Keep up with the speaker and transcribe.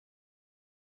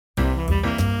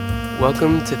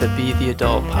Welcome to the Be the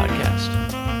Adult podcast.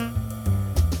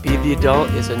 Be the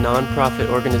Adult is a nonprofit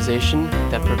organization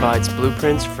that provides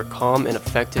blueprints for calm and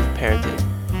effective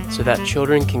parenting so that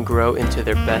children can grow into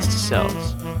their best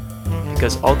selves.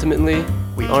 Because ultimately,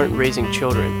 we aren't raising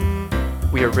children,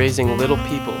 we are raising little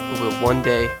people who will one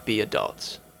day be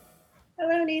adults.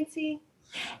 Hello, Nancy.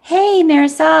 Hey,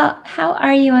 Marisol. How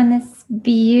are you on this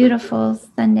beautiful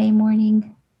Sunday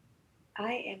morning?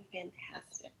 I am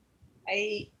fantastic.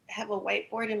 I have a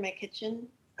whiteboard in my kitchen,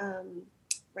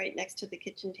 right next to the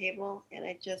kitchen table, and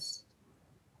I just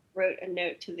wrote a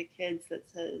note to the kids that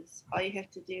says, all you have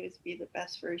to do is be the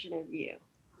best version of you.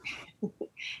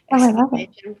 I love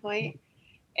it. Point.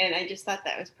 And I just thought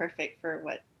that was perfect for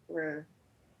what we're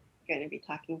going to be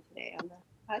talking today on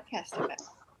the podcast about.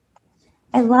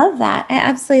 I love that. I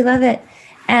absolutely love it.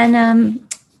 And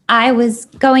I was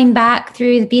going back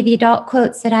through the Be the Adult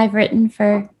quotes that I've written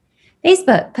for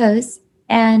Facebook posts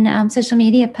and social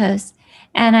media posts.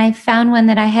 And I found one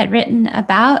that I had written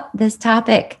about this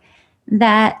topic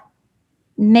that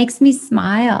makes me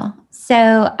smile.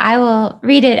 So I will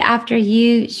read it after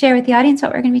you share with the audience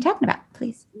what we're going to be talking about,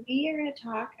 please. We are going to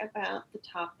talk about the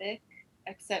topic,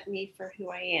 Accept Me for Who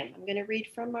I Am. I'm going to read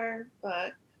from our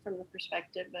book, from the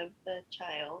perspective of the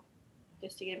child,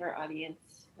 just to give our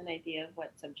audience an idea of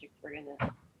what subject we're going to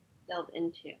delve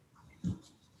into.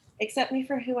 Accept me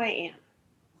for who I am.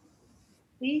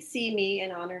 Please see me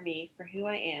and honor me for who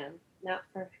I am, not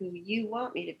for who you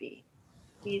want me to be.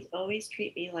 Please always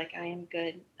treat me like I am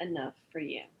good enough for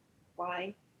you.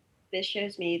 Why? This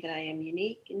shows me that I am a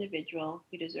unique individual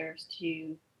who deserves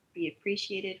to be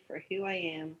appreciated for who I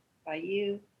am by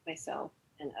you, myself,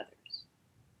 and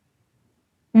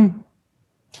others.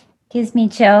 Gives me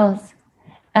chills.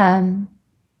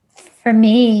 For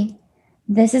me,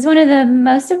 this is one of the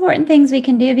most important things we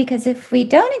can do, because if we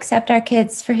don't accept our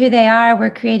kids for who they are, we're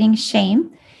creating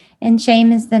shame. And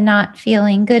shame is the not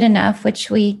feeling good enough, which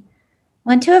we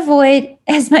want to avoid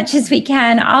as much as we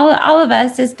can. All of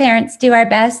us as parents do our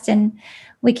best, and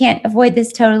we can't avoid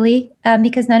this totally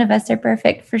because none of us are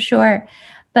perfect for sure.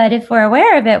 But if we're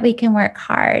aware of it, we can work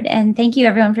hard. And thank you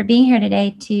everyone for being here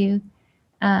today to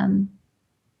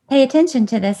pay attention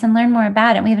to this and learn more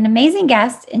about it. We have an amazing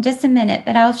guest in just a minute,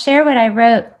 but I'll share what I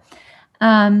wrote.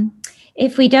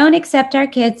 If we don't accept our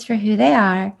kids for who they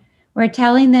are, we're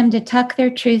telling them to tuck their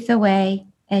truth away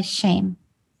as shame.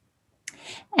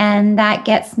 And that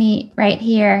gets me right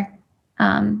here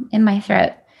in my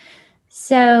throat.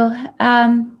 So,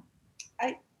 go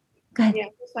ahead. I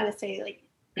just want to say,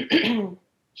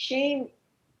 shame,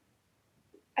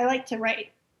 I like to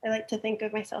write. I like to think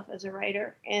of myself as a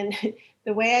writer. And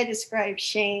the way I describe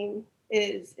shame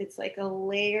is it's like a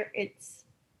layer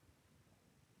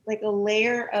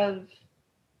of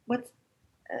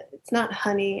it's not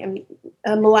honey,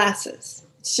 molasses.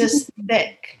 It's just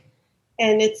thick.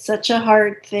 And it's such a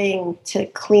hard thing to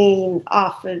clean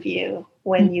off of you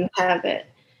when you have it.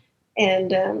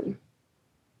 And,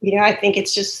 I think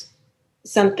it's just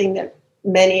something that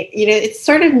many, it's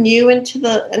sort of new into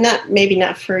maybe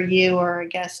not for you or a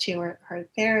guest who are a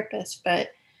therapist, but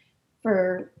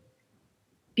for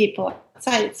people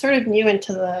outside, it's sort of new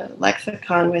into the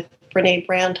lexicon, with Brene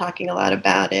Brown talking a lot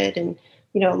about it, and,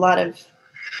 a lot of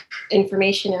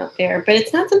information out there, but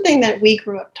it's not something that we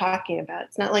grew up talking about.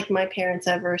 It's not like my parents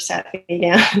ever sat me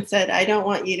down and said, I don't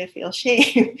want you to feel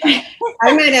shame.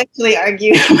 I might actually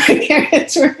argue my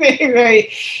parents were very,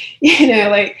 very,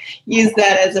 use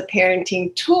that as a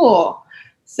parenting tool.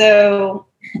 So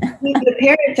the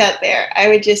parents out there, I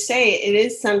would just say it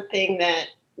is something that,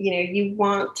 you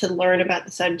want to learn about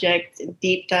the subject,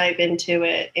 deep dive into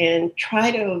it, and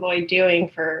try to avoid doing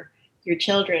for your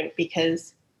children,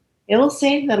 because it will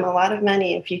save them a lot of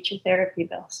money in future therapy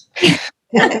bills.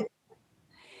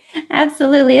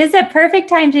 Absolutely. It's a perfect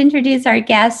time to introduce our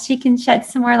guest. She can shed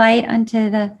some more light onto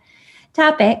the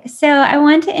topic. So I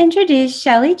want to introduce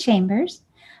Shelly Chambers.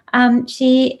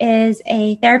 She is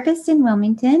a therapist in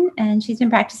Wilmington, and she's been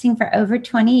practicing for over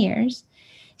 20 years.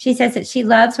 She says that she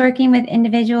loves working with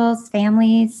individuals,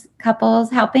 families, couples,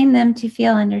 helping them to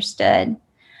feel understood.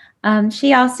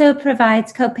 She also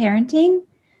provides co-parenting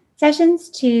sessions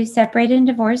to separated and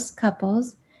divorced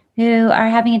couples who are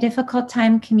having a difficult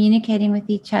time communicating with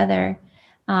each other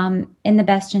in the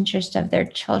best interest of their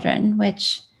children,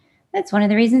 which that's one of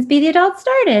the reasons Be the Adult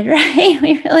started, right?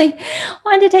 We really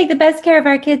wanted to take the best care of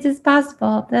our kids as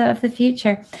possible, of the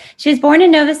future. She was born in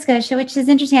Nova Scotia, which is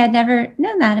interesting. I'd never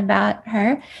known that about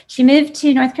her. She moved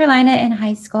to North Carolina in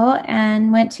high school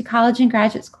and went to college and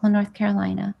graduate school in North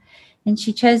Carolina. And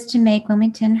she chose to make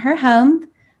Wilmington her home.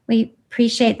 We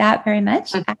appreciate that very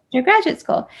much after graduate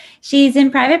school. She's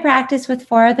in private practice with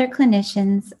 4 other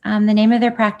clinicians. The name of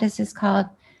their practice is called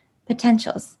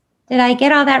Potentials. Did I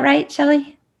get all that right,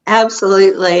 Shelley?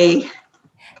 Absolutely.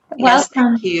 Yes,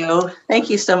 Welcome. thank you. Thank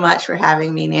you so much for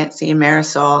having me, Nancy and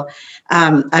Marisol.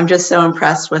 I'm just so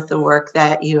impressed with the work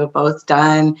that you have both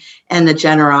done and the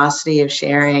generosity of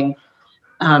sharing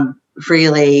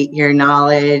freely your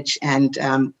knowledge and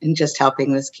just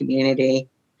helping this community.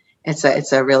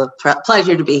 It's a real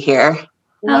pleasure to be here.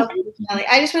 Welcome, Shelley.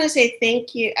 I just want to say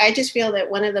thank you. I just feel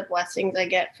that one of the blessings I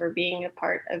get for being a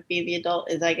part of Be the Adult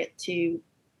is I get to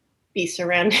be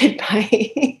surrounded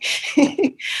by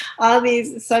all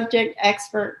these subject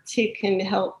experts who can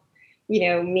help,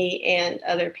 me and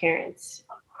other parents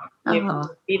be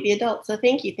the adult. So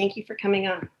thank you. Thank you for coming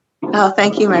on. Oh,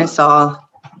 thank you, Marisol.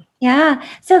 Yeah.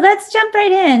 So let's jump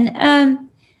right in.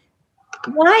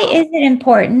 Why is it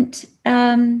important,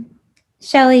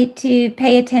 Shelley, to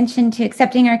pay attention to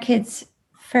accepting our kids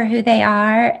for who they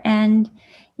are? And,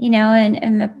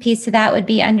 and a piece of that would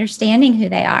be understanding who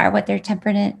they are, what their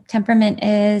temperament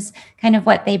is, kind of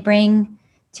what they bring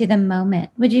to the moment.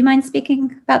 Would you mind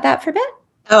speaking about that for a bit?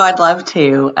 Oh, I'd love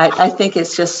to. I think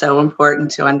it's just so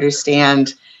important to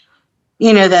understand,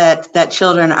 that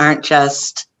children aren't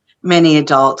just many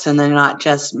adults and they're not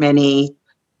just many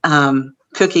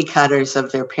cookie cutters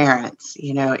of their parents.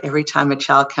 Every time a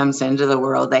child comes into the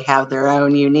world, they have their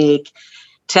own unique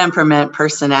temperament,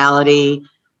 personality,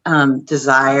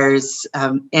 desires,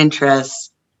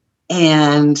 interests.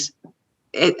 And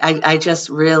I just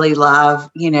really love,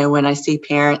 when I see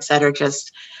parents that are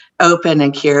just open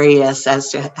and curious as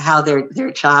to how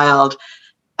their child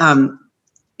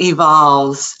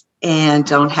evolves and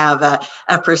don't have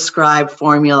a prescribed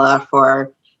formula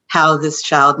for how this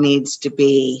child needs to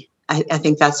be. I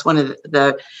think that's one of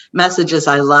the messages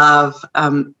I love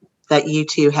that you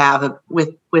two have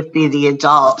with Be the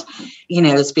Adult,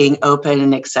 is being open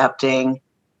and accepting.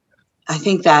 I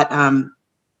think that,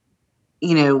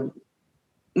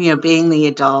 being the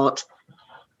adult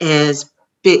is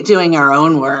doing our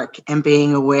own work and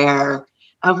being aware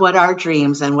of what our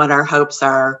dreams and what our hopes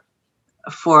are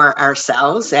for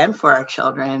ourselves and for our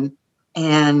children,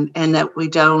 and that we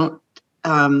don't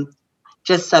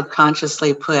just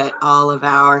subconsciously put all of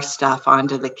our stuff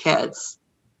onto the kids.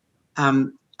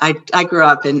 I grew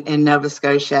up in Nova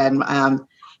Scotia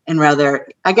and rather,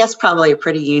 I guess, probably a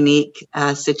pretty unique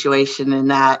situation in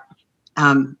that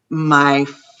my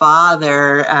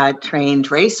father trained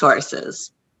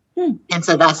racehorses. And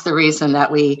so that's the reason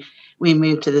that we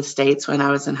moved to the States when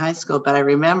I was in high school. But I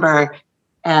remember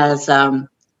as a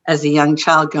young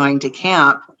child going to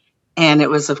camp, and it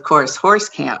was, of course, horse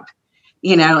camp.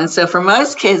 And so for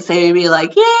most kids, they would be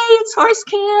like, yay, it's horse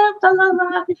camp, blah, blah,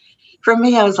 blah. For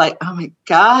me, I was like, oh my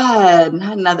God,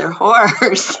 not another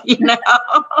horse,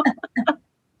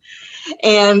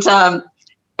 And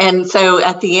so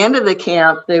at the end of the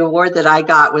camp, the award that I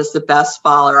got was the best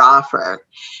faller offer,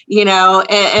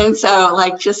 and so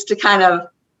like, just to kind of,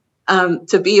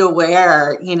 to be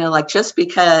aware, like just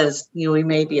because, we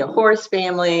may be a horse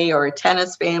family or a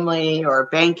tennis family or a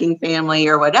banking family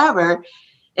or whatever,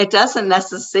 it doesn't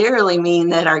necessarily mean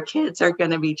that our kids are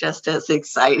going to be just as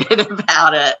excited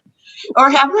about it or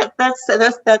have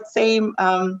that same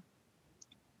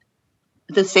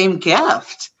the same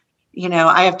gift.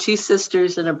 I have 2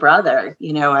 sisters and a brother.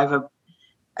 I have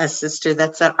a sister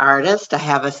that's an artist. I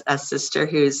have a sister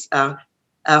who's a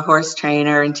horse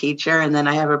trainer and teacher, and then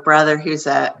I have a brother who's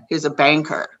a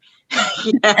banker.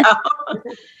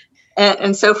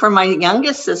 And so for my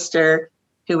youngest sister,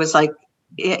 who was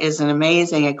is an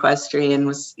amazing equestrian,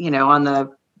 was, on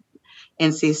the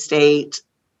NC State,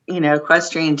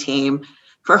 equestrian team.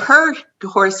 For her,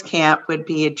 horse camp would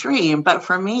be a dream. But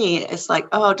for me, it's like,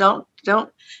 oh, don't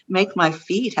make my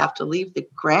feet have to leave the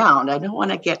ground. I don't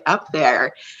want to get up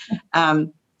there.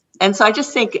 And so I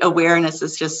just think awareness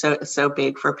is just so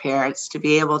big for parents to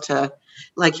be able to,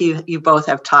 like you both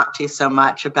have talked to so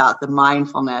much about the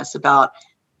mindfulness, about,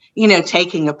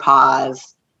 taking a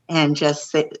pause and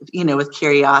just, with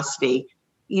curiosity,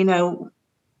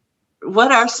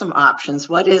 what are some options?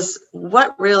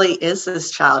 What really is this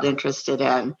child interested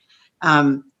in?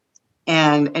 And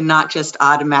not just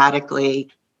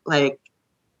automatically like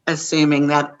assuming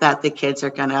that the kids are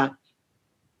gonna,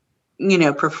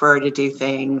 prefer to do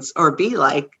things or be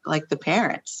like the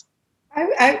parents.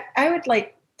 I would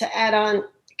like to add on,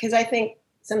 because I think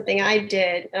something I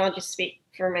did, and I'll just speak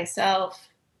for myself,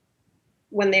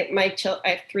 when I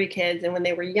have 3 kids, and when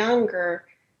they were younger,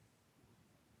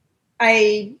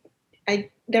 I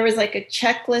there was like a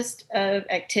checklist of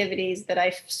activities that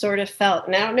I sort of felt,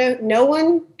 and I don't know, no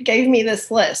one gave me this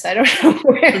list. I don't know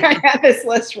where I had this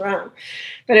list from,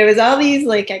 but it was all these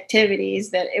like activities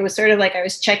that it was sort of like I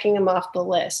was checking them off the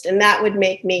list, and that would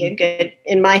make me a good,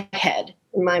 in my head,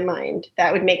 in my mind,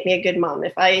 that would make me a good mom.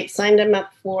 If I signed them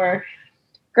up for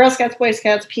Girl Scouts, Boy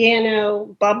Scouts,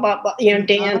 piano, blah, blah, blah,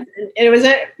 dance, and it was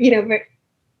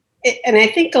and I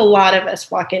think a lot of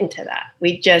us walk into that.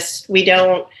 We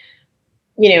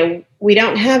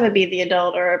don't have a be the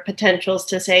adult or potentials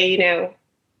to say, hey,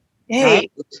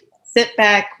 right. Sit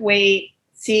back, wait,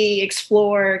 see,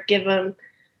 explore, give them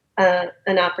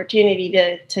an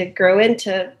opportunity to grow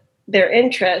into their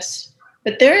interests.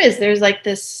 But there's like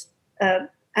this, I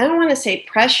don't want to say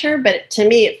pressure, but to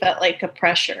me, it felt like a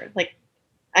pressure. Like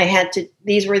I had to,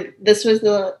 this was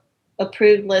the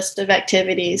approved list of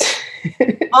activities.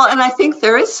 Well, and I think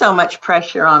there is so much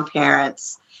pressure on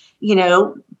parents.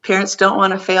 Parents don't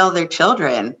want to fail their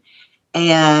children.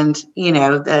 And,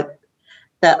 that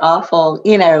awful,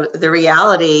 the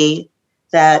reality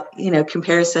that,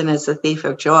 comparison is the thief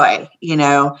of joy,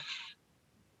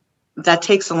 that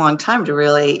takes a long time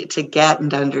to get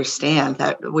and to understand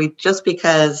that just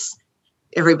because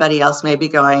everybody else may be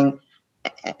going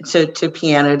to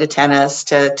piano, to tennis,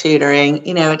 to tutoring,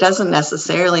 it doesn't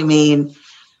necessarily mean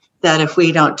that if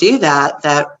we don't do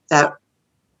that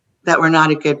we're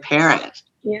not a good parent.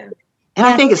 Yeah. And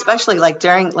I think especially like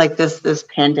during like this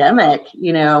pandemic,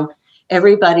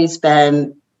 everybody's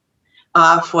been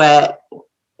off what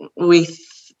we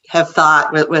have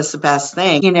thought was the best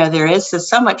thing. There is just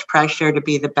so much pressure to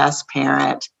be the best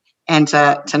parent and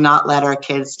to not let our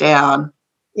kids down.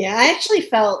 Yeah, I actually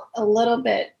felt a little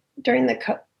bit during the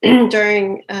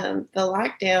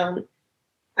lockdown.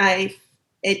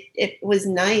 It was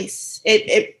nice.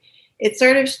 It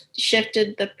sort of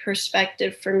shifted the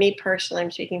perspective for me personally. I'm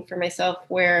speaking for myself,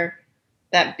 where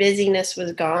that busyness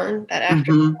was gone, that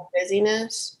after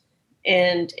busyness,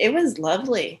 and it was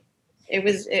lovely. It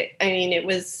was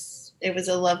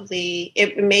a lovely.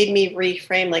 It made me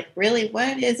reframe, like, really,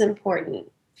 what is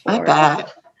important? I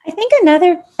bet. I think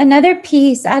another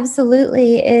piece,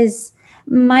 absolutely, is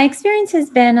my experience has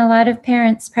been a lot of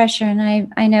parents' pressure,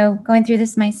 and I know going through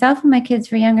this myself when my kids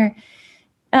were younger.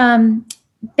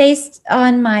 Based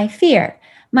on my fear,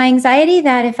 my anxiety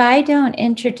that if I don't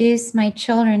introduce my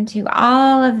children to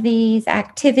all of these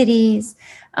activities,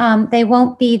 they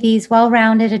won't be these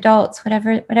well-rounded adults,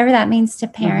 whatever that means to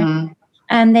parents,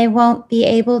 and they won't be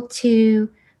able to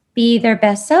be their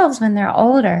best selves when they're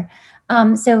older.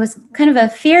 So it was kind of a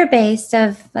fear-based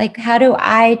of like, how do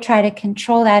I try to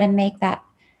control that and make that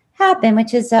happen,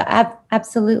 which is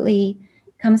absolutely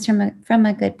comes from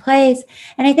a good place.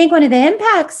 And I think one of the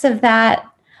impacts of that,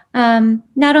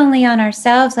 not only on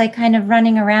ourselves, like kind of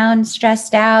running around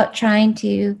stressed out, trying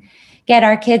to get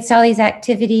our kids to all these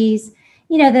activities,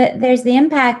 there's the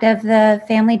impact of the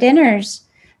family dinners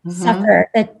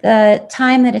suffer, that the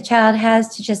time that a child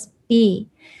has to just be,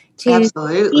 to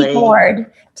Absolutely. be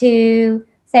bored, to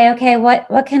say, okay,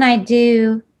 what can I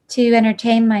do to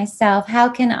entertain myself? How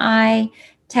can I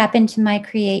tap into my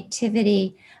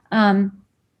creativity?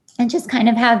 And just kind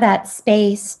of have that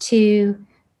space to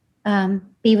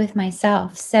be with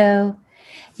myself. So,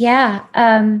 yeah.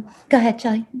 Go ahead,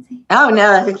 Shelley. Oh,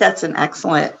 no, I think that's an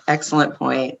excellent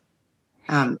point.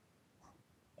 Yeah.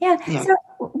 So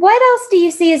what else do you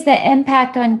see as the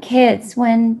impact on kids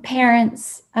when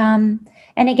parents, and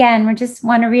again, we just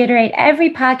want to reiterate every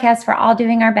podcast, we're all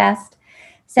doing our best.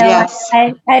 So yes.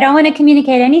 I don't want to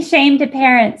communicate any shame to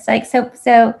parents.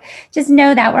 So just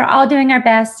know that we're all doing our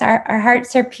best. Our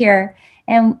hearts are pure,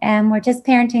 and we're just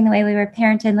parenting the way we were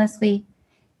parented, unless we,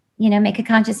 make a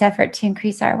conscious effort to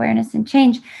increase our awareness and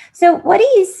change. So what do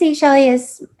you see, Shelley,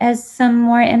 as some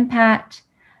more impact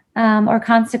or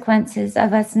consequences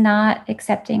of us not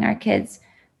accepting our kids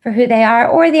for who they are,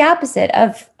 or the opposite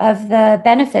of the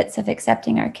benefits of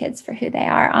accepting our kids for who they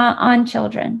are on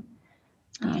children?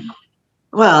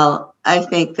 Well, I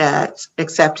think that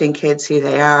accepting kids who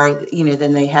they are,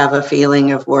 then they have a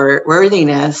feeling of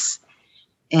worthiness.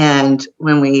 And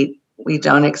when we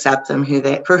don't accept them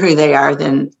for who they are,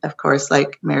 then of course,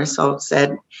 like Marisol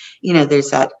said, there's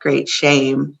that great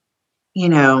shame,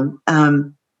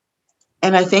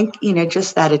 and I think,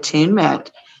 just that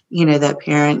attunement, that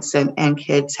parents and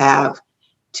kids have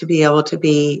to be able to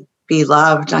be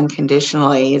loved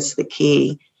unconditionally is the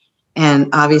key. And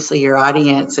obviously your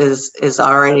audience are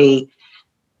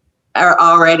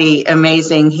already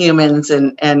amazing humans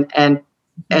and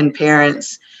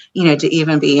parents, to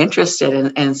even be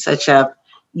interested in such a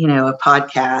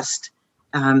podcast.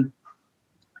 And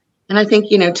I think,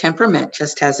 temperament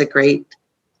just has a great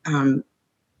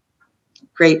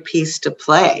great piece to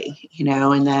play,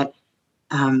 and that,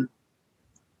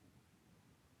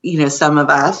 some of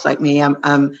us, like me,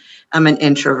 I'm an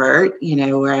introvert,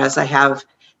 whereas I have,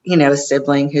 a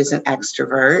sibling who's an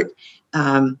extrovert,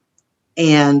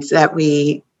 and that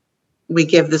we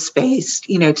give the space,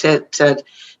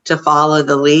 to follow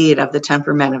the lead of the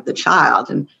temperament of the child.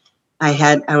 And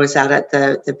I was out at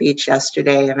the beach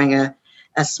yesterday having a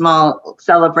small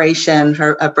celebration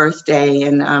for a birthday,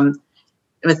 and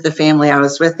with the family I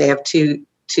was with. They have two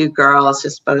girls,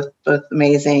 just both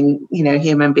amazing,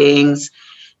 human beings.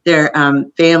 Their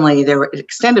family, their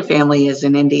extended family, is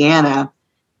in Indiana,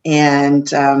 and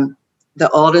the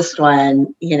oldest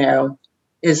one,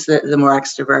 is the more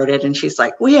extroverted, and she's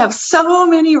like, "We have so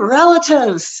many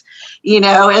relatives,"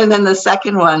 and then the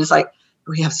second one is like,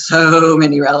 "We have so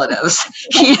many relatives,"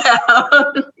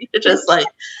 You're just like,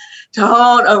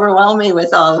 "Don't overwhelm me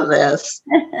with all of this,"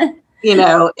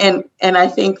 and I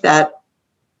think that,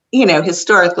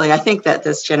 historically, I think that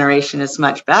this generation is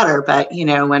much better, but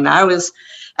when I was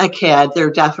a kid, there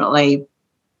definitely,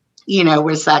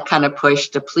 was that kind of push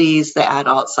to please the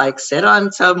adults, like sit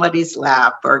on somebody's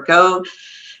lap or go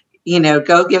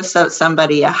give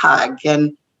somebody a hug.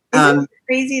 And isn't it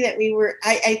crazy that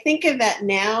I think of that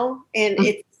now, and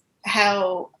it's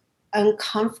how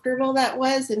uncomfortable that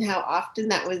was and how often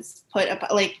that was put up,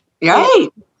 like, right,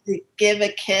 to give a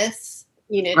kiss,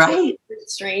 right, to a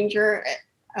stranger.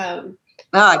 No,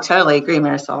 I totally agree,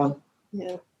 Marisol.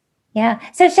 Yeah. Yeah.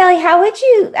 So, Shelley, how would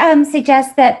you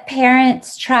suggest that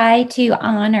parents try to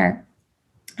honor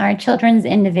our children's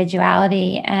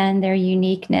individuality and their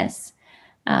uniqueness?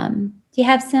 Do you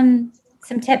have some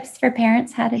tips for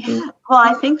parents how to do? Well,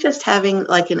 I think just having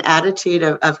like an attitude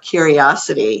of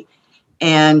curiosity,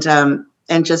 and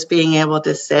just being able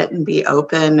to sit and be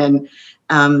open,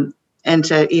 and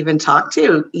to even talk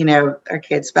to our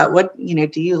kids about what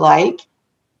do you like,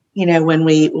 when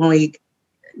we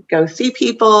go see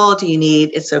people, do you need,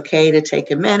 it's okay to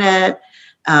take a minute,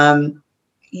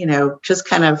 just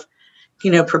kind of,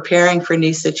 preparing for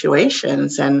new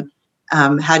situations. And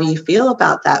how do you feel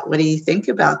about that? What do you think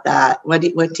about that? What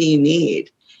do you need?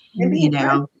 And being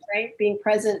present, right? Being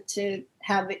present to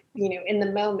have it, in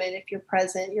the moment. If you're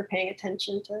present, you're paying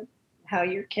attention to how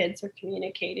your kids are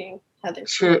communicating, how they're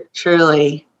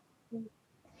truly.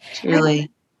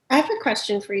 I have a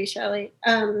question for you, Shelley.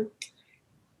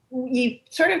 You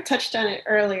sort of touched on it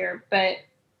earlier, but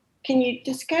can you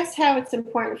discuss how it's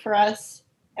important for us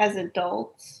as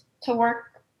adults to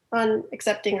work on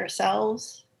accepting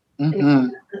ourselves? Mm-hmm.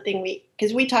 Something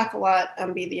because we talk a lot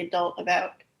on Be the Adult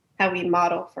about how we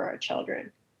model for our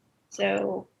children.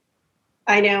 So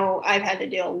I know I've had to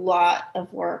do a lot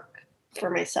of work for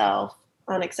myself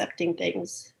on accepting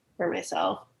things for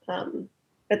myself,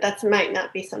 but that might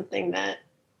not be something that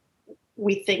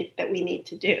we think that we need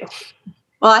to do.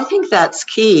 Well, I think that's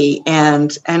key.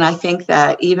 And I think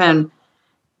that even,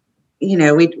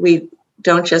 we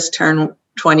don't just turn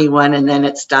 21 and then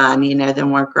it's done, then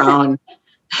we're grown.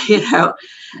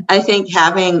 I think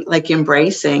having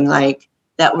embracing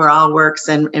that we're all works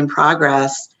in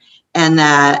progress, and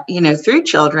that, through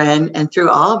children and through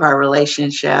all of our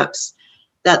relationships,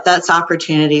 that's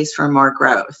opportunities for more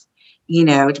growth,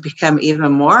 to become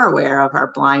even more aware of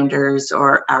our blinders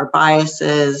or our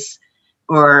biases,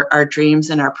 or our dreams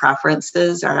and our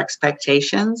preferences, our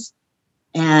expectations,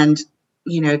 and,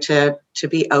 to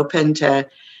be open to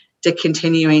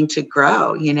continuing to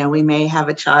grow. We may have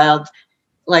a child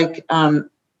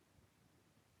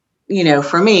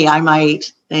for me, I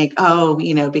might think,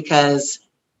 because,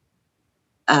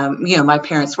 my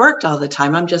parents worked all the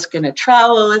time, I'm just going to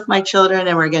travel with my children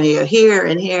and we're going to go here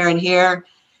and here and here.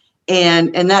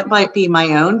 And that might be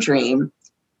my own dream,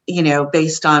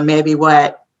 based on maybe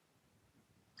what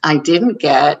I didn't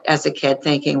get as a kid,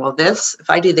 thinking, well, if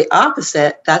I do the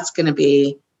opposite, that's going to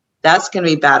be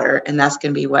better. And that's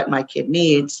going to be what my kid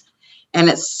needs.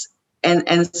 And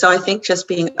so I think just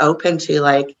being open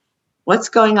to what's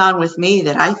going on with me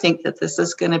that I think that this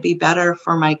is going to be better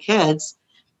for my kids.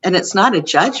 And it's not a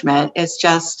judgment. It's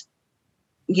just,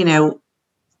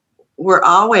 we're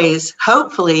always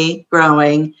hopefully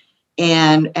growing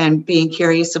and being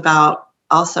curious about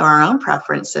also our own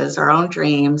preferences, our own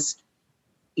dreams,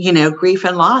 grief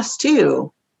and loss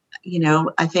too.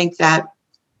 I think that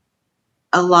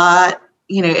a lot,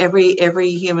 every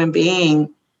human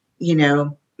being,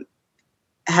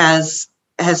 has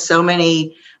so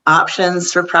many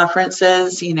options for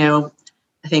preferences, I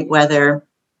think whether,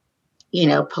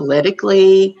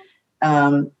 politically,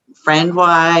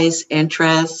 friend-wise,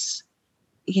 interests,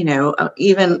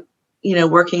 even,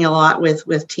 working a lot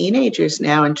with teenagers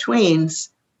now and tweens,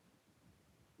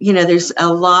 there's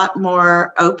a lot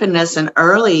more openness and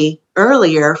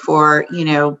earlier for,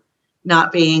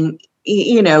 not being,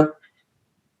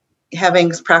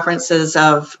 having preferences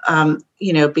of,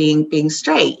 being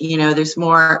straight. There's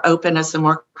more openness and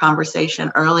more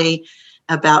conversation early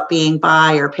about being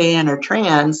bi or pan or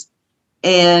trans.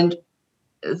 And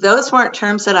those weren't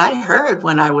terms that I heard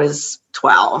when I was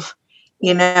 12,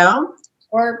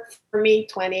 Or for me,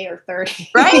 20 or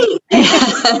 30. Right.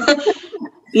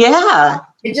 Yeah.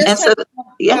 I just had a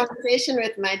conversation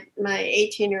with my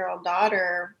 18-year-old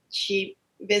daughter. She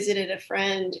visited a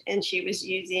friend and she was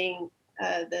using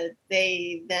the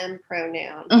they, them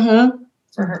pronoun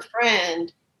for her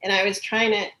friend. And I was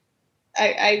trying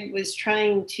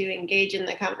to engage in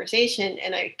the conversation,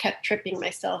 and I kept tripping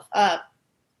myself up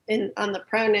on the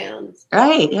pronouns.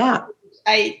 Right. Yeah.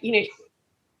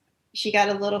 She got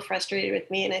a little frustrated with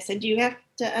me, and I said, you have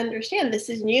to understand, this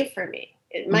is new for me.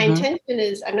 My intention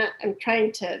is I'm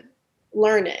trying to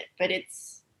learn it, but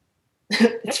it's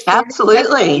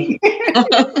absolutely.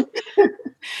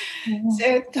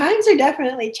 So times are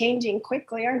definitely changing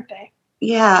quickly, aren't they?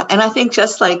 Yeah. And I think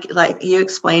just like you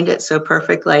explained it so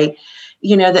perfectly,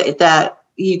 that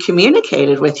you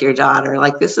communicated with your daughter,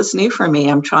 like, this is new for me.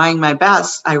 I'm trying my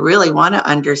best. I really want to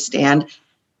understand,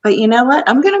 but you know what?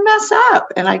 I'm going to mess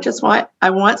up, and I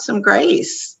want some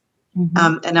grace.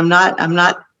 And I'm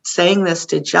not saying this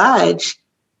to judge.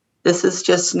 This is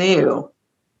just new.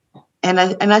 And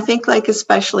I think, like,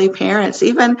 especially parents,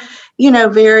 even,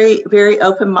 very, very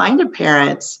open-minded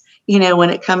parents, when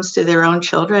it comes to their own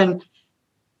children,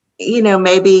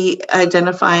 maybe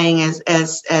identifying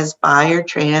as bi or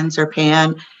trans or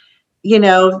pan,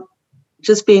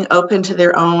 just being open to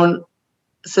their own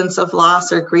sense of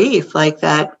loss or grief, like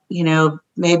that,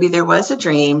 maybe there was a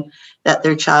dream that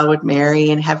their child would marry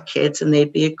and have kids and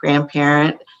they'd be a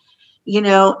grandparent,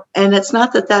 and it's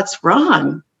not that that's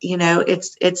wrong.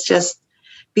 It's just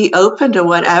be open to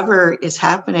whatever is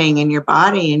happening in your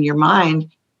body and your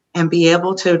mind, and be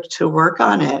able to work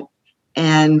on it,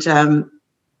 and to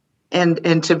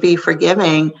be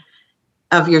forgiving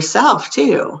of yourself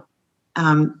too.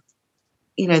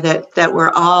 That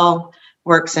we're all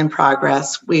works in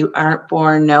progress. We aren't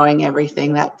born knowing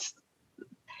everything. That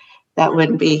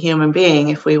wouldn't be a human being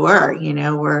if we were.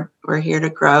 We're here to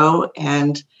grow,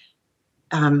 and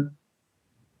to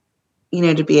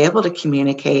be able to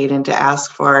communicate and to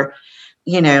ask for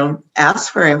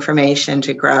information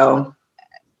to grow.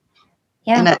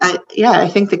 Yeah. And I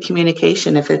think the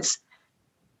communication, if it's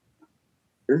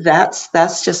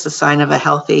that's just a sign of a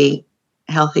healthy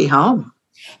home.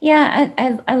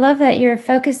 Yeah, I love that you're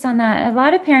focused on that. A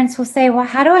lot of parents will say, well,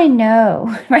 how do I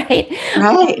know? Right.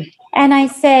 And I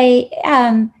say,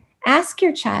 ask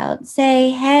your child,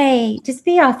 say, hey, just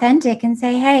be authentic and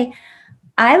say, hey,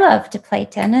 I love to play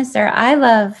tennis, or I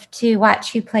love to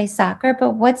watch you play soccer,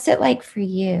 but what's it like for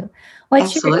you?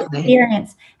 What's your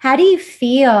experience? How do you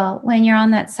feel when you're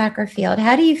on that soccer field?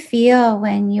 How do you feel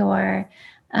when you're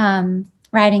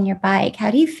riding your bike?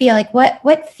 How do you feel? Like,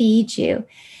 what feeds you?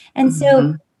 And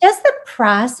so just the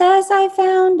process I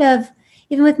found of,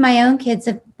 even with my own kids,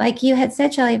 of, like you had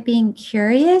said, Shelley, being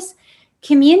curious,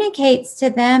 communicates to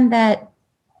them that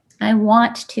I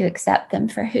want to accept them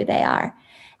for who they are,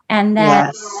 and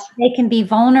that they can be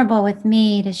vulnerable with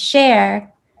me to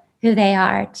share who they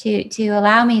are, to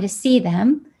allow me to see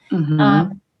them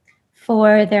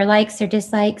for their likes or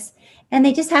dislikes. And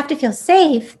they just have to feel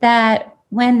safe that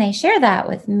when they share that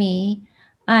with me,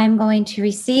 I'm going to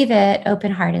receive it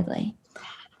open-heartedly.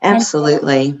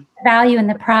 Absolutely. Value in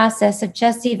the process of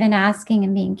just even asking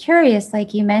and being curious,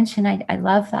 like you mentioned. I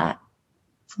love that.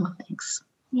 Well, thanks.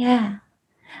 Yeah.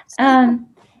 I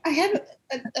have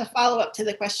a follow-up to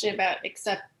the question about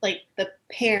the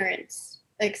parents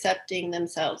accepting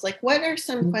themselves. Like, what are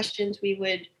some questions we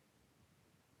would,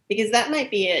 because that might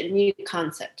be a new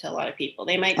concept to a lot of people.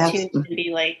 They might tune in and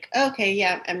be like, okay,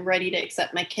 yeah, I'm ready to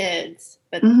accept my kids,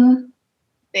 but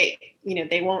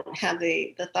they won't have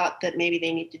the thought that maybe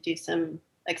they need to do some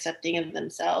accepting of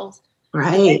themselves.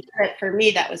 Right. But for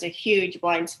me, that was a huge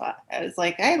blind spot. I was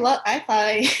like, I thought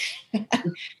I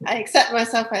accept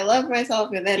myself. I love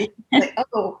myself. And then like,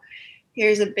 oh,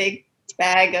 here's a big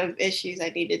bag of issues I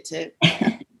needed to.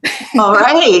 All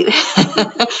right.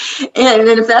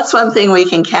 And if that's one thing we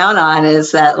can count on,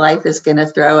 is that life is going to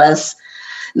throw us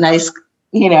nice,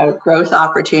 growth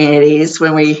opportunities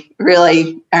when we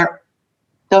really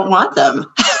don't want them.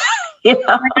 We're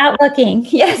not looking.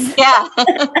 Yes. Yeah.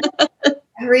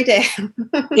 Every day.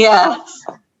 Yeah.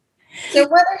 So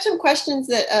what are some questions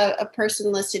that a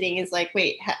person listening is like,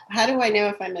 wait, how do I know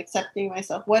if I'm accepting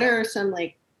myself? What are some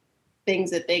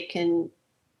things that they can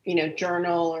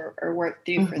journal or work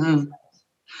through for Mm-hmm. themselves?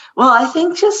 Well, I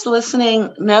think just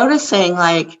listening, noticing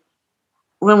like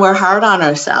when we're hard on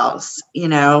ourselves,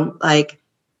 like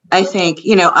I think,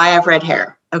 I have red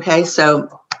hair. Okay.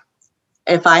 So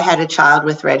if I had a child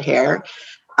with red hair,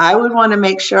 I would want to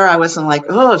make sure I wasn't like,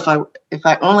 oh, if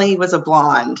I only was a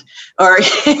blonde, or,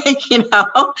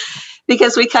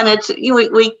 because we kind of,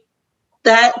 we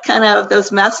that kind of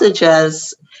those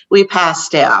messages we pass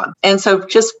down. And so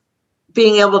just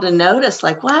being able to notice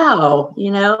like, wow,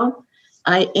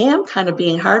 I am kind of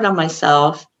being hard on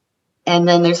myself. And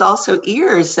then there's also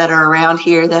ears that are around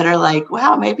here that are like,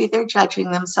 wow, maybe they're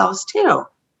judging themselves too.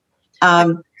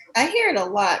 I hear it a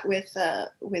lot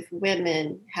with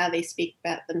women, how they speak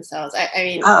about themselves. I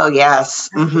mean, oh yes,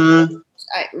 mm-hmm.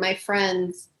 My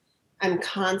friends, I'm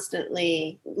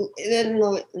constantly in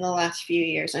the last few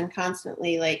years, I'm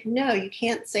constantly like, no, you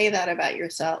can't say that about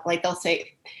yourself. Like they'll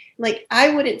say, like, I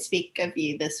wouldn't speak of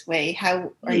you this way.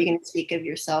 How are you going to speak of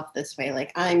yourself this way?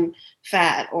 Like I'm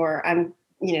fat, or I'm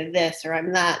this, or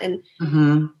I'm that, and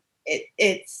mm-hmm.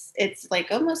 it's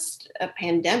like almost a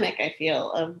pandemic, I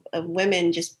feel, of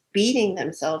women just beating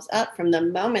themselves up from the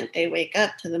moment they wake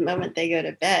up to the moment they go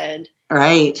to bed.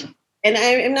 Right. And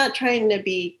I'm not trying to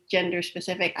be gender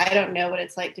specific. I don't know what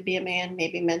it's like to be a man.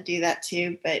 Maybe men do that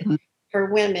too. But mm-hmm. for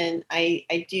women,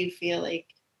 I do feel like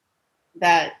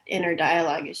that inner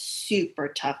dialogue is super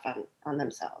tough on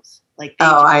themselves. Like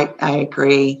I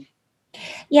agree.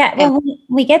 Yeah, well,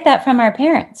 we get that from our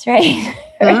parents, right?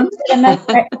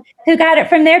 Mm-hmm. Who got it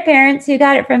from their parents, who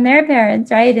got it from their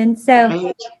parents, right? And so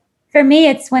right. For me,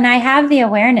 it's when I have the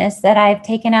awareness that I've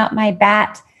taken out my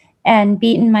bat and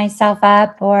beaten myself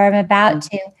up, or I'm about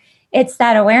mm-hmm. to. It's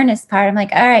that awareness part. I'm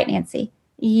like, all right, Nancy,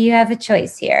 you have a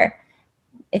choice here.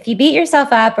 If you beat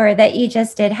yourself up, or that you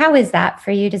just did, how is that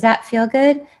for you? Does that feel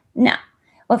good? No.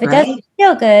 Well, if it doesn't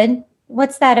feel good,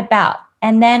 what's that about?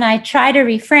 And then I try to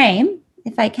reframe,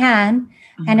 if I can,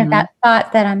 kind mm-hmm. of that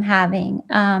thought that I'm having.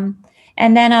 And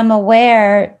then I'm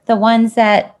aware the ones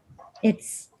that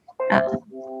it's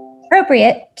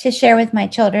appropriate to share with my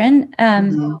children.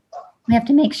 Mm-hmm. We have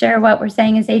to make sure what we're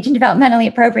saying is age and developmentally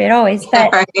appropriate always.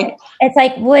 But right. It's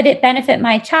like, would it benefit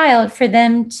my child for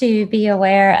them to be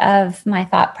aware of my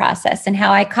thought process and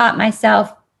how I caught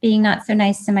myself being not so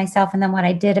nice to myself, and then what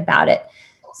I did about it,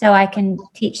 so I can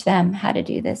teach them how to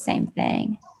do the same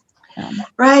thing.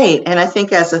 Right. And I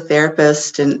think as a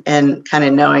therapist and kind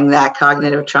of knowing that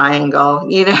cognitive triangle,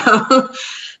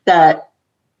 that,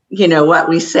 what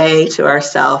we say to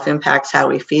ourselves impacts how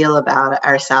we feel about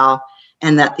ourselves,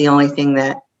 and that the only thing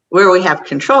where we have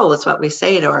control is what we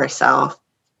say to ourselves.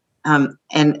 And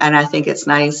I think it's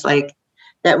nice, like,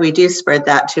 that we do spread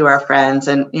that to our friends.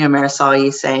 And, Marisol,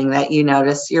 you saying that you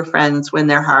notice your friends when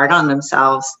they're hard on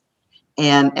themselves,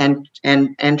 and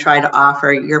try to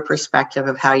offer your perspective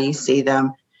of how you see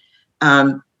them.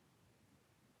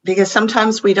 Because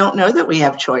sometimes we don't know that we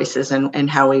have choices in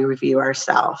how we review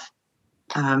ourselves.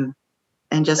 And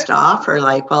just to offer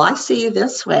like, well, I see you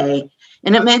this way.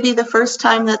 And it may be the first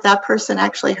time that person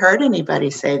actually heard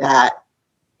anybody say that.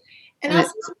 And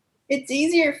also, it's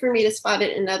easier for me to spot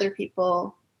it in other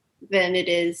people than it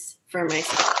is for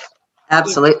myself.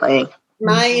 Absolutely.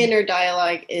 My inner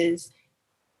dialogue is,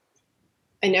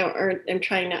 I know, or I'm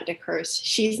trying not to curse.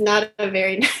 She's not a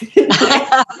very nice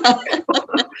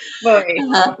boy.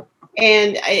 Uh-huh.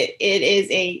 And it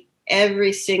is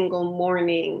every single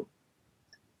morning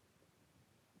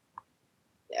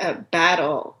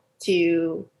battle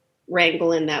to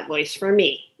wrangle in that voice for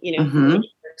me, mm-hmm. for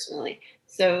me personally.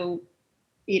 So,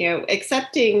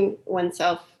 accepting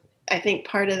oneself, I think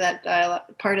part of that dialogue,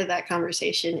 part of that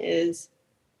conversation is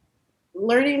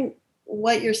learning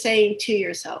what you're saying to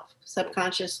yourself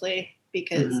subconsciously,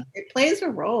 because mm-hmm. it plays a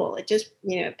role. It just,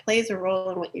 it plays a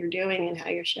role in what you're doing and how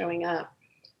you're showing up.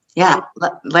 Yeah.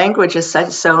 Language is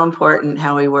so important,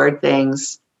 how we word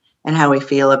things and how we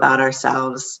feel about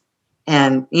ourselves.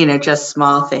 And, just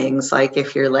small things like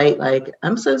if you're late, like,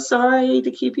 I'm so sorry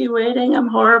to keep you waiting. I'm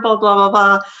horrible, blah, blah,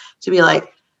 blah. To be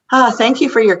like, thank you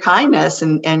for your kindness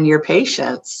and your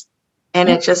patience. And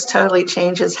it just totally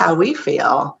changes how we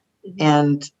feel. Mm-hmm.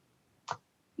 And,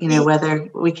 whether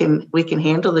we can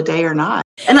handle the day or not.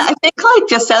 And I think like,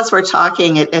 just as we're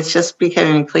talking, it's just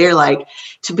becoming clear, like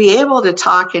to be able to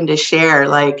talk and to share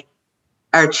like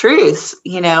our truths,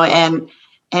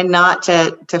 and not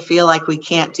to feel like we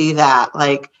can't do that.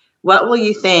 Like, what will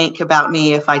you think about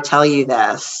me if I tell you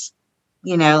this?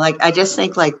 Like, I just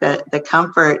think like the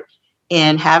comfort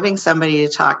in having somebody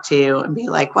to talk to and be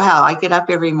like, wow, I get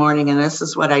up every morning and this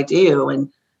is what I do.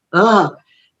 And,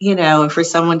 and for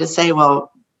someone to say, well,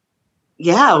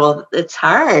 yeah, well, it's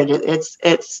hard.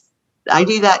 It's I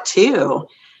do that too.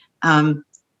 And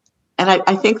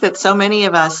I think that so many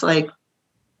of us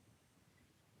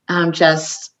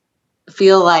just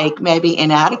feel like maybe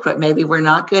inadequate, maybe we're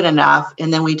not good enough,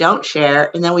 and then we don't share,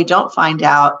 and then we don't find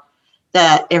out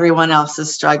that everyone else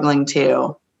is struggling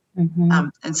too. Mm-hmm.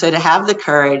 And so to have the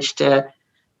courage to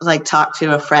talk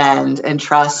to a friend and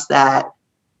trust that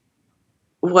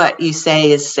what you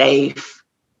say is safe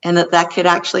and that could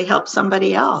actually help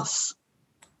somebody else.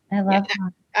 I love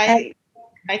that.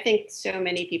 I think so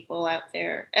many people out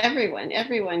there,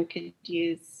 everyone could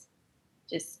use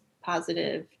just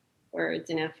positive words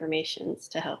and affirmations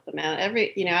to help them out. I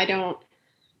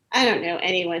don't know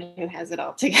anyone who has it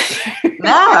all together.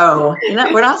 No,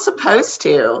 we're not supposed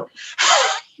to.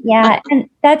 Yeah, and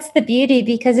that's the beauty,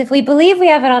 because if we believe we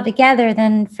have it all together,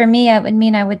 then for me, it would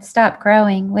mean I would stop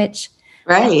growing, which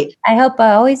right. I hope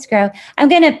I always grow. I'm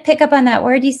going to pick up on that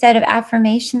word you said of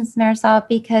affirmations, Marisol,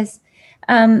 because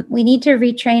we need to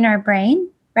retrain our brain,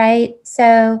 right?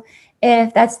 So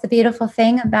if that's the beautiful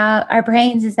thing about our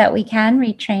brains, is that we can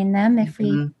retrain them if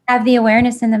we have the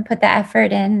awareness and then put the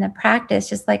effort in, the practice,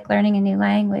 just like learning a new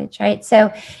language, right?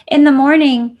 So in the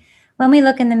morning, when we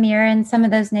look in the mirror and some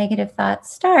of those negative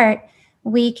thoughts start,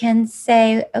 we can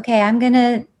say, okay, I'm going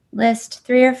to list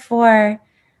 3 or 4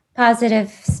 positive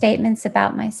statements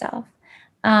about myself.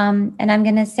 And I'm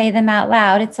going to say them out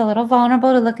loud. It's a little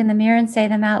vulnerable to look in the mirror and say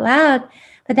them out loud,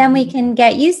 but then we can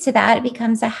get used to that. It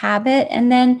becomes a habit.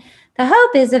 And then the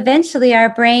hope is eventually our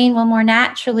brain will more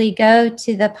naturally go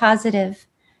to the positive,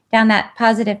 down that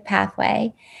positive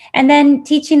pathway. And then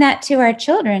teaching that to our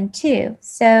children too.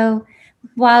 So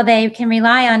while they can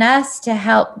rely on us to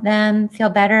help them feel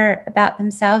better about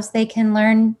themselves, they can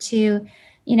learn to,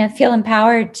 feel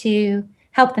empowered to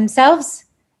help themselves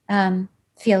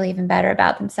feel even better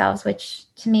about themselves,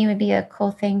 which to me would be a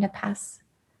cool thing to pass.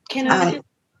 Can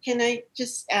I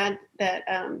just add that?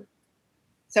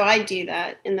 So I do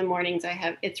that in the mornings.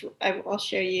 I'll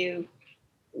show you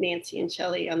Nancy and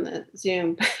Shelley on the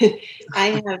Zoom.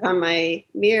 I have on my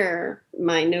mirror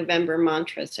my November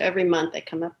mantra. So every month I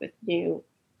come up with new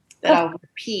that I'll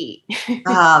repeat.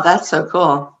 Oh, that's so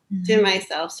cool. To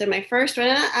myself. So my first one,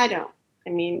 I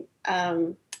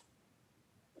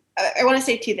want to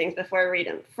say 2 things before I read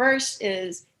them. First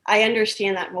is I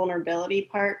understand that vulnerability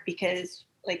part, because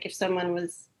if someone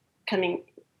was coming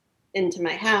into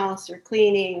my house or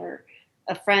cleaning, or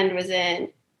a friend was in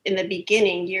the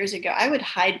beginning years ago, I would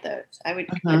hide those. I would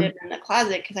put it in the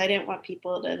closet because I didn't want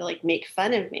people to make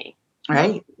fun of me.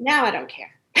 Right. Now I don't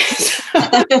care.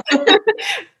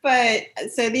 But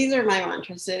so these are my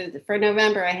mantras. So for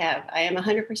November, I am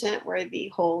 100% worthy,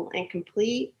 whole, and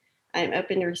complete. I am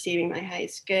open to receiving my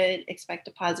highest good. Expect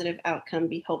a positive outcome.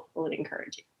 Be hopeful and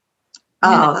encouraging.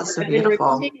 Oh, that's so beautiful.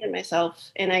 I'm repeating it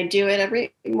myself, and I do it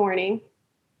every morning.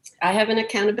 I have an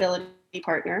accountability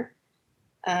partner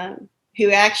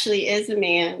who actually is a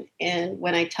man, and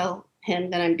when I tell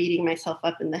him that I'm beating myself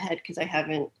up in the head because I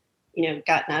haven't,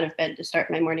 gotten out of bed to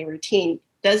start my morning routine,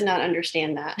 does not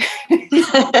understand that.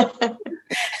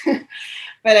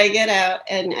 But I get out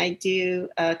and I do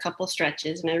a couple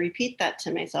stretches and I repeat that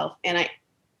to myself. And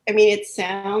it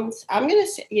sounds, I'm going to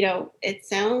say, it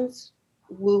sounds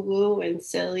woo woo and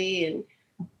silly, and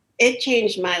it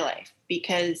changed my life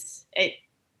because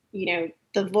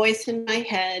the voice in my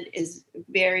head is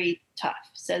very tough,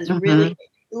 says really,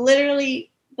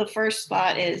 literally the first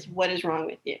thought is, what is wrong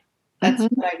with you? That's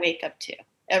what I wake up to.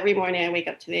 Every morning I wake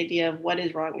up to the idea of what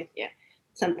is wrong with you.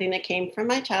 Something that came from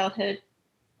my childhood,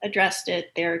 addressed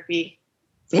it, therapy.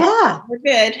 Yeah. We're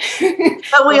good.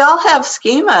 But we all have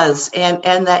schemas,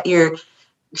 and that you're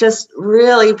just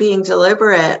really being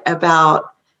deliberate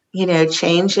about,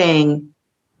 changing,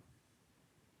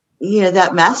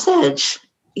 that message,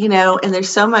 and there's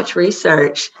so much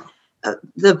research,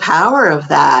 the power of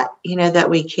that, that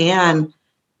we can,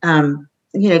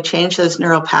 change those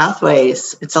neural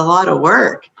pathways. It's a lot of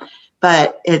work,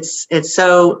 but it's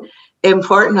so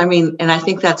important. And I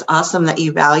think that's awesome that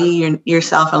you value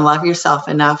yourself and love yourself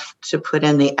enough to put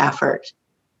in the effort.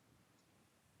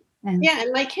 Yeah,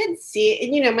 and my kids see it.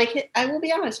 And I will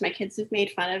be honest, my kids have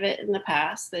made fun of it in the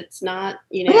past. That's not,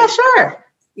 Yeah, sure.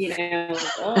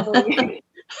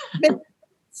 But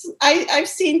I've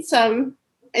seen some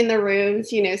in the rooms,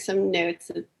 some notes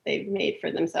that they've made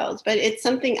for themselves. But it's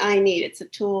something I need. It's a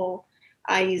tool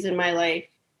I use in my life,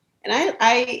 and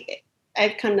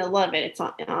I've come to love it. It's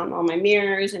on all my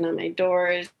mirrors and on my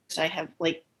doors. I have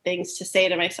things to say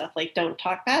to myself, don't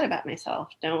talk bad about myself.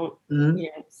 Don't,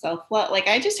 self-love.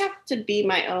 I just have to be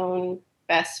my own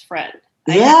best friend.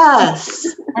 Yes.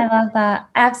 I love that.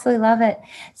 Absolutely love it.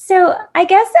 So I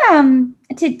guess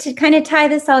to kind of tie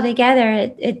this all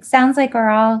together, it sounds like we're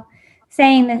all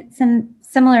saying that some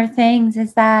similar things,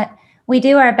 is that we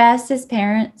do our best as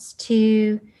parents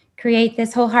to create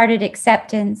this wholehearted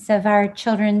acceptance of our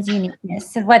children's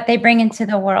uniqueness, of what they bring into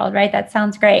the world, right? That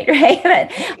sounds great, right?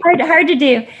 But hard to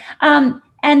do.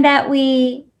 And that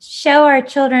we show our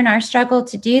children our struggle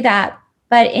to do that.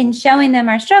 But in showing them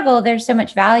our struggle, there's so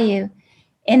much value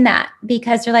in that,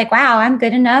 because they're like, wow, I'm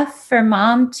good enough for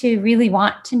mom to really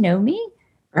want to know me.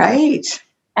 Right.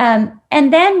 And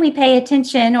then we pay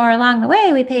attention, or along the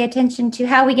way, we pay attention to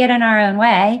how we get in our own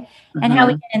way and how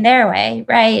we get in their way,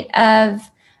 right? Of,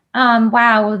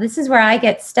 wow, well, this is where I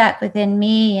get stuck within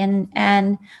me, and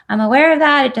I'm aware of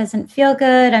that. It doesn't feel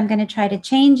good. I'm going to try to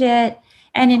change it.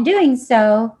 And in doing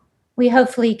so, we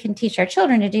hopefully can teach our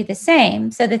children to do the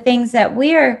same. So the things that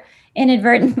we're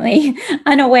inadvertently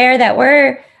unaware that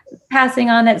we're passing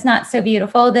on that's not so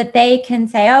beautiful, that they can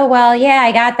say, oh, well, yeah,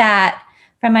 I got that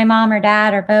from my mom or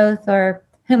dad or both or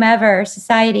whomever, or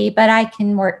society, but I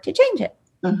can work to change it,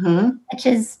 which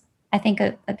is, I think,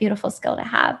 a beautiful skill to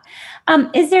have.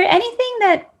 Is there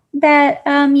anything that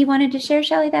you wanted to share,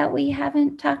 Shelley, that we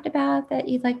haven't talked about that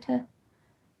you'd like to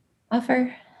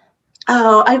offer?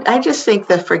 Oh, I just think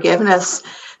the forgiveness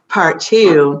part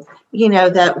too,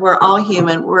 that we're all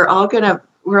human. We're all gonna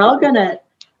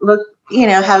look,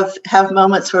 have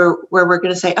moments where we're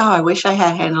gonna say, oh, I wish I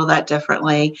had handled that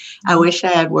differently. I wish I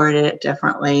had worded it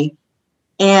differently.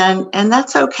 And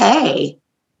that's okay.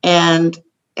 And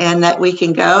that we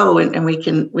can go and we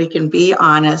can be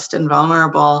honest and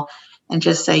vulnerable and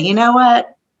just say, you know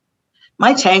what?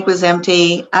 My tank was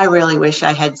empty. I really wish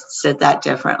I had said that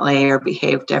differently or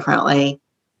behaved differently.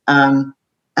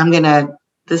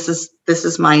 This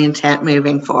is my intent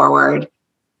moving forward.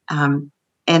 And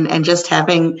just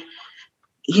having,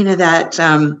 that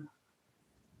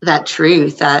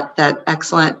truth, that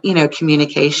excellent,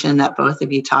 communication that both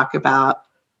of you talk about,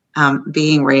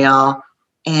 being real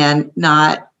and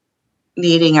not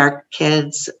needing our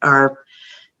kids or,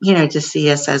 to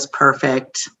see us as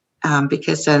perfect.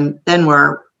 Because then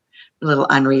we're a little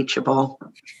unreachable.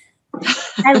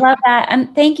 I love that.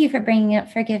 Thank you for bringing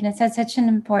up forgiveness. That's such an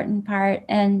important part.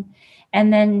 And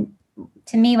then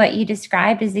to me, what you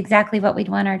described is exactly what we'd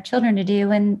want our children to do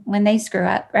when they screw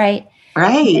up, right?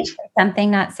 Right. Something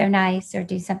not so nice, or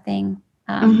do something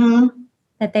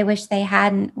that they wish they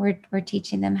hadn't. We're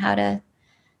teaching them how to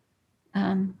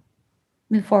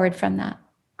move forward from that.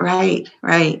 Right.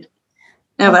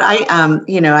 No, but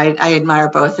I admire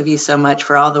both of you so much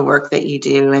for all the work that you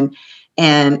do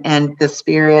and the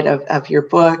spirit of your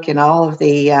book and all of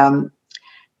the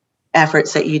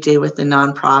efforts that you do with the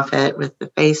nonprofit, with the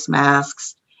face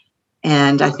masks.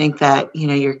 And I think that,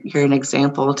 you're an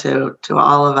example to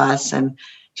all of us, and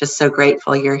just so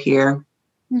grateful you're here.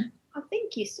 Well,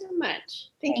 thank you so much.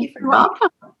 Thank you for welcome.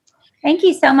 Thank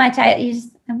you so much. I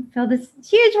feel this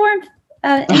huge warmth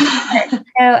in my heart.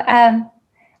 So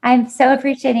I'm so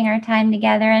appreciating our time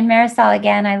together. And Marisol,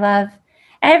 again, I love,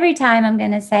 every time I'm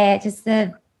going to say it, just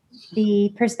the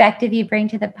perspective you bring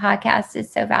to the podcast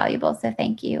is so valuable. So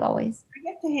thank you always. I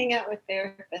get to hang out with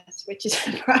therapists, which is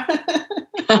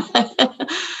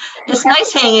it's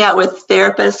nice hanging out with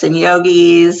therapists and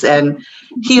yogis and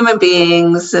human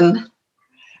beings. And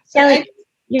Shelley,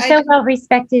 you're so well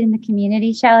respected in the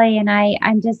community, Shelley, and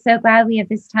I'm just so glad we have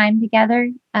this time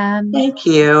together. Thank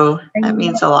you. That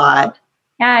means a lot.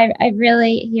 Yeah, I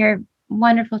really hear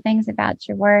wonderful things about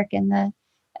your work and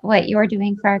what you're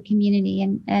doing for our community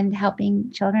and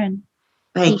helping children.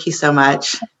 Thank you so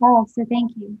much. Oh, so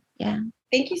thank you. Yeah.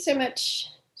 Thank you so much,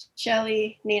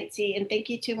 Shelley, Nancy, and thank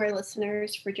you to our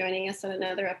listeners for joining us on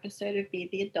another episode of Be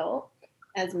the Adult.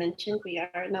 As mentioned, we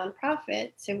are a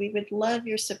nonprofit, so we would love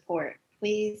your support.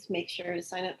 Please make sure to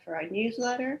sign up for our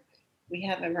newsletter. We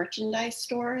have a merchandise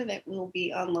store that will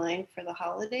be online for the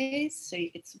holidays, so you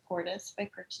can support us by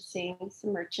purchasing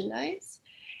some merchandise,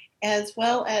 as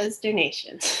well as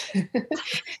donations.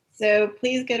 So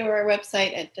please go to our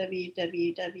website at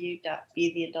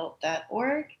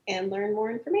www.betheadult.org and learn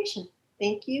more information.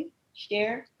 Thank you,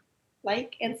 share,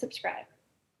 like, and subscribe.